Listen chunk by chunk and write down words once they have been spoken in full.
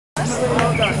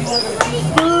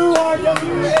Boo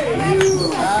RWA!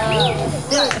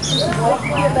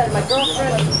 My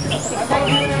girlfriend,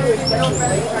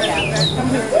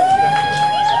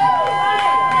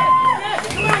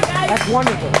 That's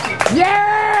wonderful.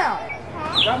 Yeah!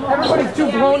 Everybody's too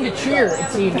blown to cheer, it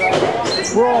seems.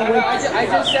 We're all waiting. I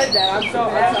just said that. I'm so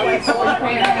paying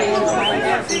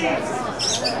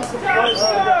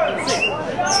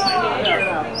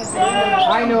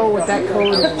I know what that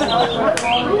code is.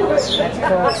 That's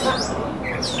code.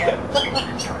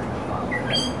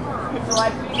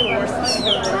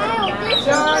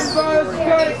 John Bo's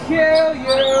gonna kill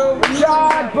you!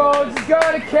 John Bo's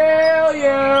gonna kill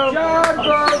you! John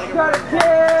Bo's gonna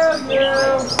kill you!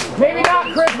 Maybe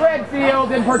not Chris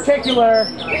Redfield in particular,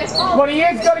 but he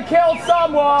is gonna kill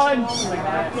someone!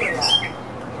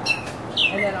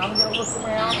 And then I'm gonna look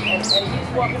around, and he's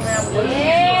walking around with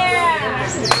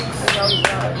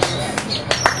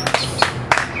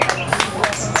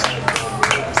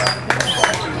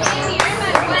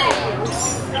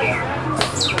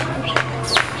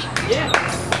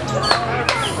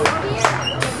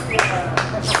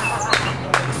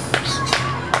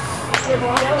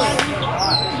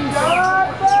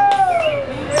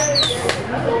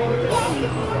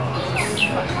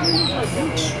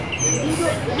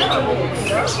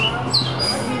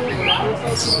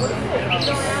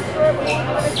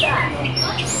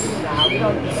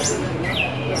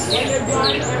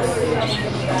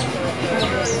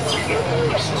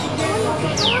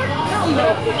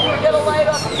Get a light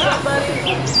up, somebody.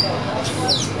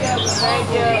 Thank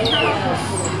you.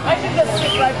 I should just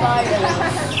sit right by you.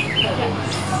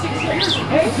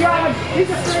 Hey John, he's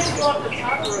afraid to go up the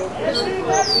top rope. And the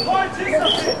next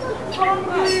participant from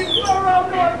the borough,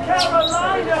 North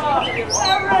Carolina,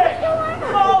 Eric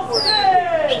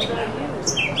Molson.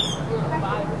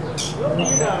 You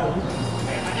know.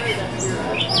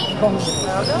 Thank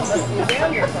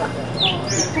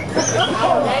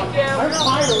you.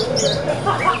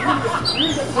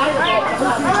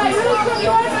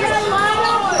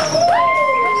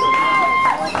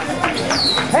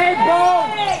 Hey, Bo!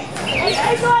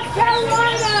 Hey, North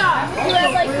Carolina! You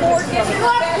have like 4 different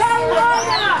North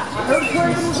Carolina!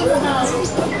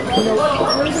 You know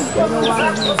why he's from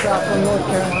North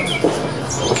Carolina?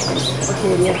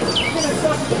 Arcadia.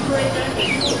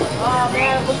 Oh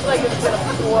man, it looks like it's been a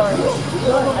 4. I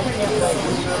can't wait.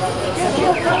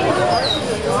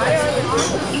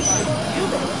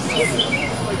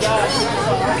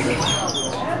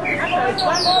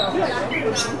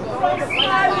 From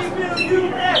Smileysville,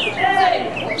 USA,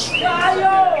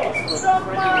 Kyle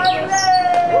Smiley!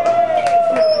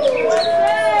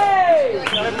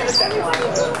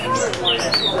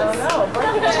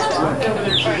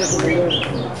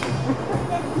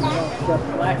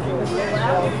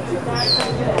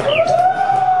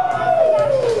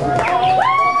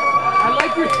 I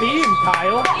like your theme,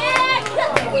 Kyle.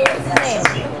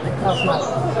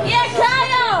 Yeah,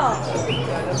 Kyle!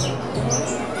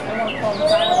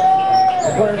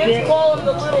 Kids call him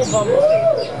the little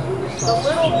bumblebee. The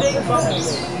little big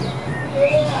bumblebee.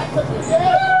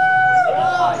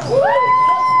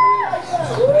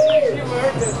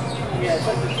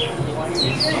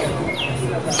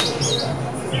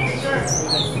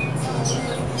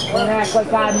 Don't act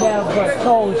like I never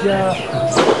told ya.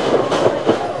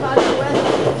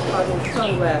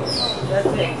 That's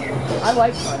it. I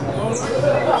like fun.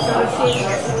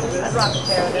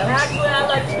 Actually, I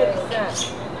like 50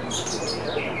 Cent.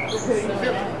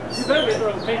 You better be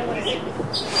throwing paint.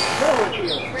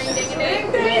 Ring ding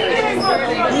ding ding.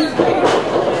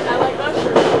 I like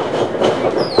Usher.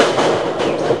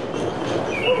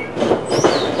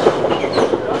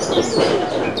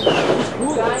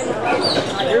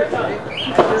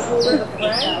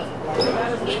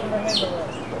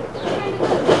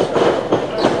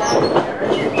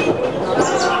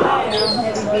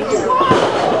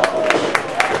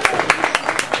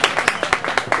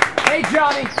 Hey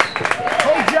Johnny.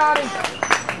 Hey Johnny.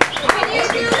 Can you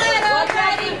do that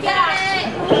already, Cat?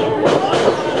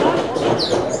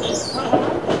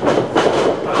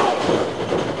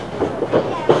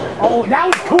 Oh, that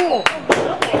was cool.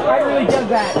 I really did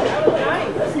that.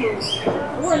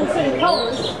 We're in the same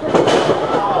colors.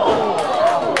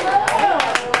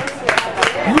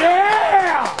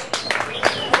 Yeah!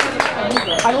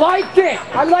 I liked it.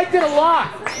 I liked it a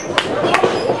lot.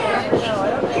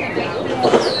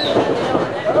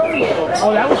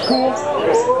 Oh, that was cool.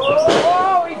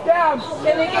 Oh, he's down.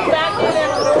 Can they get back in there?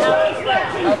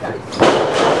 Okay.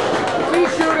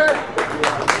 Please, shooter.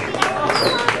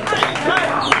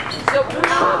 So,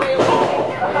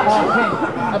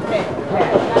 a pin.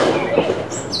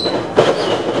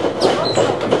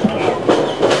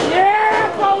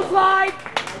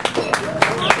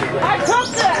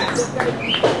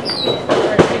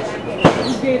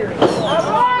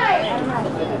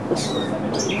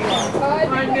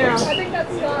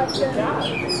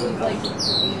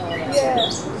 Yeah.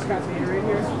 Scott's Gatorade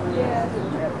here? Yeah.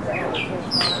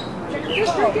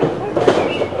 Just drink it.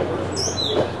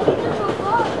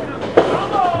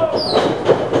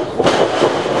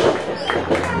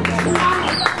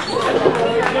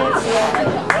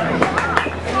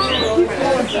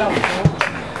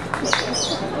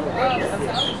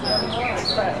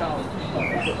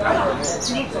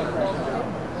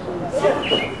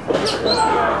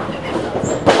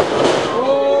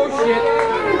 Oh shit.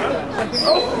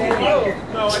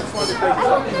 No, I just wanted to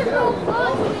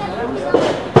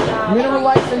Mineral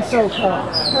lights and SoCal.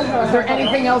 Is there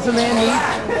anything else a man needs?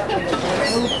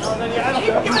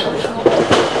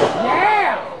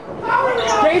 Yeah!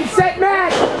 Game, set,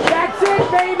 match! That's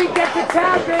it, baby! Get the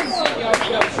tapping!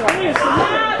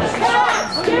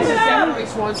 Give it up!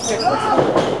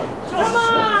 Come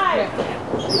on!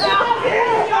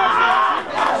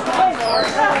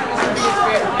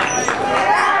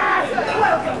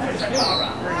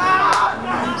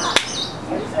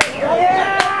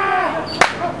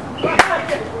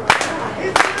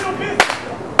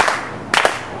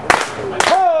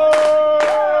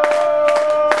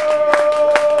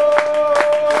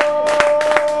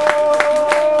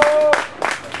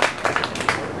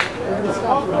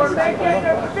 We're making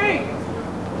the feet!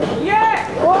 Yeah!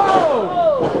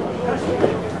 Whoa!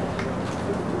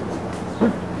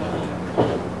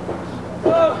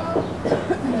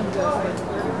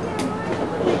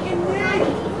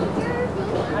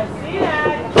 I see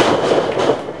that.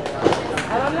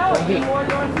 I don't know. You more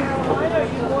North Carolina or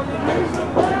you more New Jersey?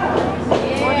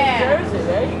 More New Jersey.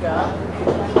 There you go.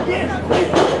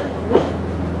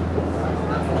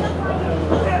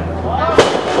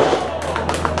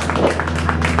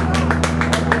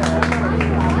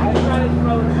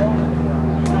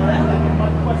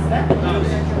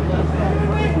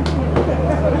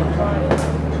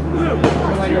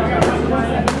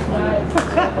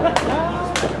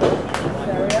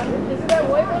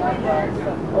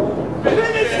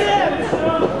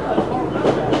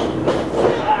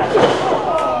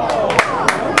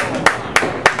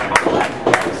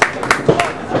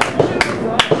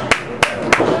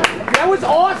 That was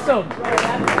awesome!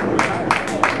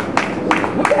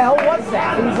 What the hell was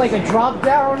that? It was like a drop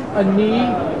down, a knee,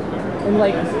 and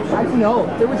like, I don't know,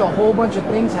 there was a whole bunch of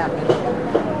things happening.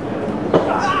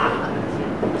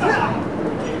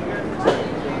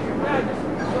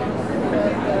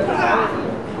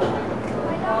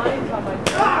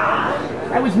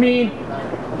 That was mean.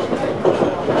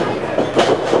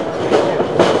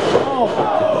 Oh,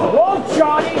 whoa,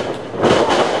 Johnny!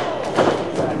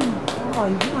 Oh,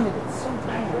 you wanted it so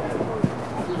bad.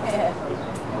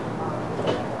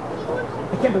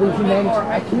 I can't believe he managed.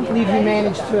 I can't believe he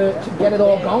managed to get it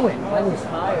all going. I was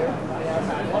tired.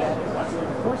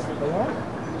 Of course they are.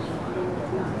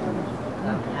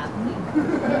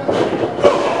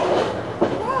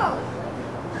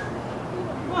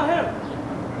 Come on, hit him.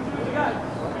 You got it.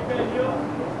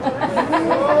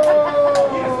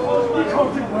 He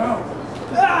coached it well.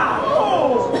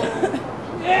 Oh!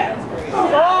 Yeah!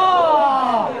 Oh!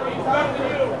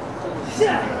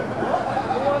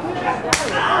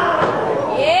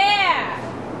 Yeah!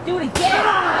 Do it again!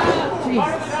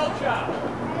 Jesus.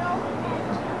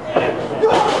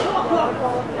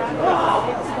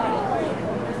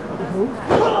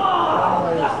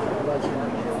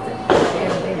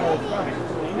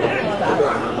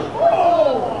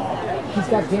 He's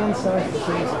got damn size to chase a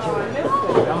chicken.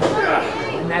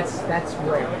 And that's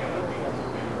rare.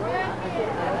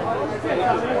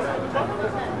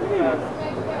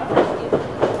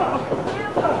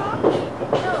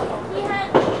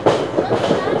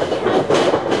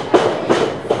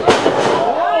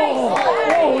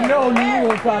 Oh no, you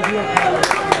will got here.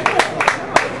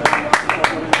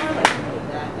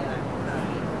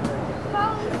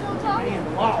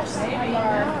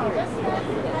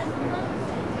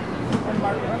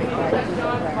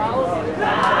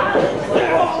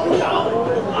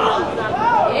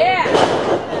 Yeah!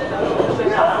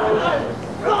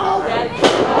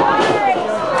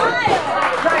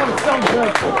 Kyle is so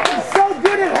good. He's so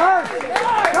good it hurts.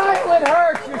 Kyle, it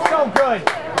hurts. You're so good.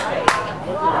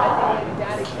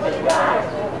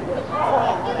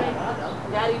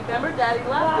 Daddy, remember Daddy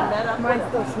left and met up. Mine's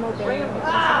still smoking.